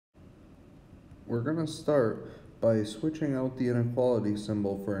We're going to start by switching out the inequality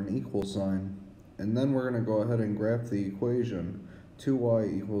symbol for an equal sign, and then we're going to go ahead and graph the equation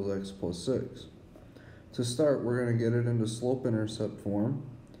 2y equals x plus 6. To start, we're going to get it into slope-intercept form.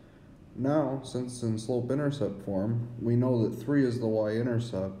 Now, since it's in slope-intercept form, we know that 3 is the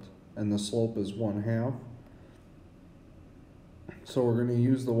y-intercept and the slope is 1/2. So we're going to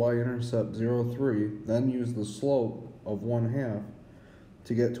use the y-intercept 0, 3, then use the slope of 1/2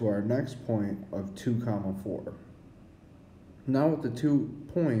 to get to our next point of 2, 4. Now with the 2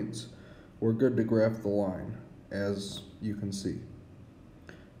 points, we're good to graph the line, as you can see.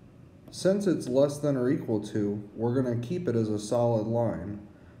 Since it's less than or equal to, we're going to keep it as a solid line.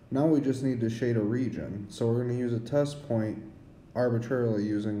 Now we just need to shade a region, so we're going to use a test point arbitrarily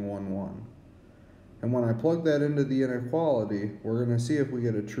using 1, 1. And when I plug that into the inequality, we're going to see if we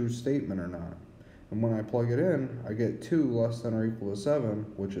get a true statement or not. And when I plug it in, I get 2 less than or equal to 7,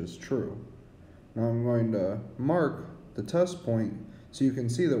 which is true. Now I'm going to mark the test point so you can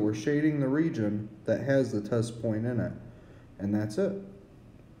see that we're shading the region that has the test point in it. And that's it.